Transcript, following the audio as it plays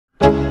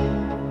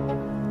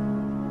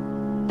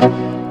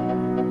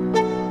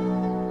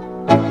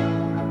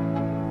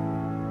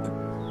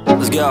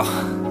Let's go.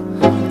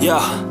 Yo,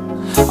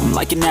 I'm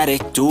like an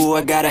addict, do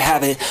I gotta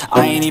have it.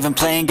 I ain't even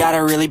playing, got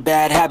a really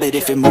bad habit.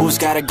 If it moves,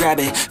 gotta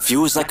grab it,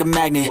 fuse like a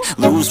magnet.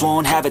 Lose,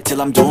 won't have it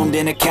till I'm doomed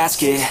in a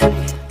casket.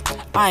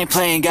 I ain't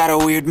playing, got a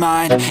weird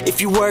mind.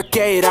 If you work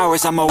 8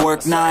 hours, I'ma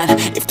work 9.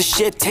 If the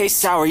shit tastes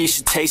sour, you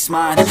should taste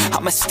mine.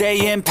 I'ma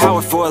stay in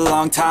power for a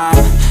long time.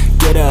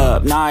 Get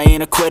up, nah, I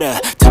ain't a quitter.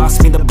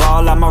 Toss me the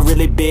ball, I'm a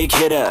really big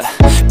hitter.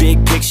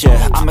 Big picture,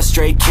 I'm a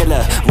straight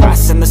killer.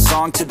 Rising the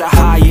song to the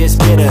highest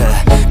bidder.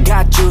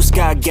 Got juice,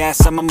 got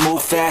gas, I'ma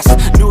move fast.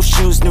 New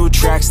shoes, new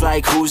tracks,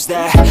 like who's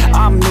that?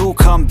 I'm new,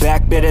 come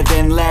back, better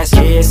than last.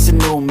 Yeah, it's a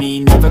new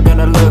me, never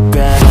gonna look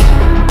back.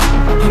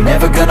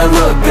 Never gonna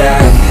look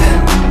back.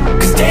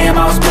 Cause damn,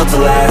 I was built to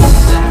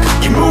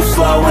last. You move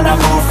slow and I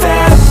move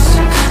fast,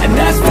 and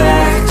that's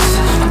facts.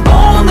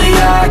 Only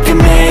I can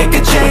make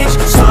a change.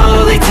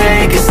 Slowly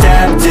take a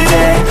step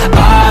today.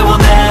 I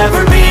will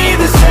never be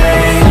the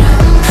same,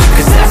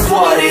 cause that's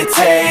what it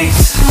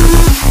takes.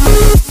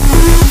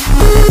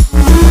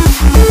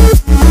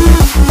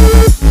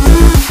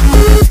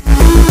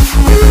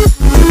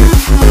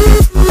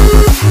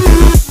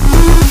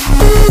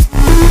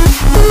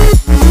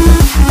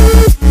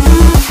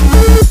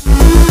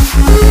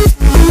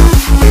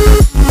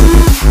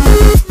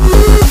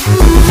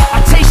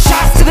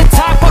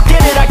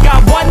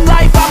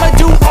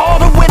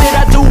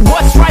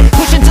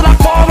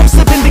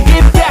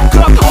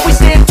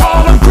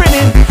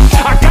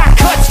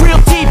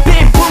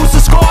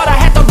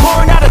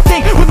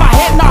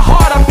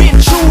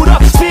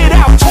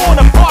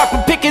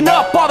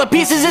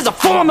 Pieces is a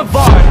form of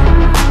art.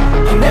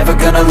 I'm never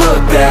gonna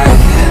look back.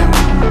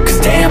 Cause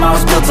damn, I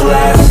was built to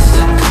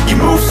last. You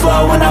move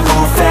slow and I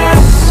move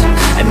fast,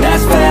 and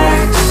that's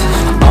facts.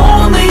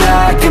 Only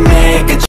I can make a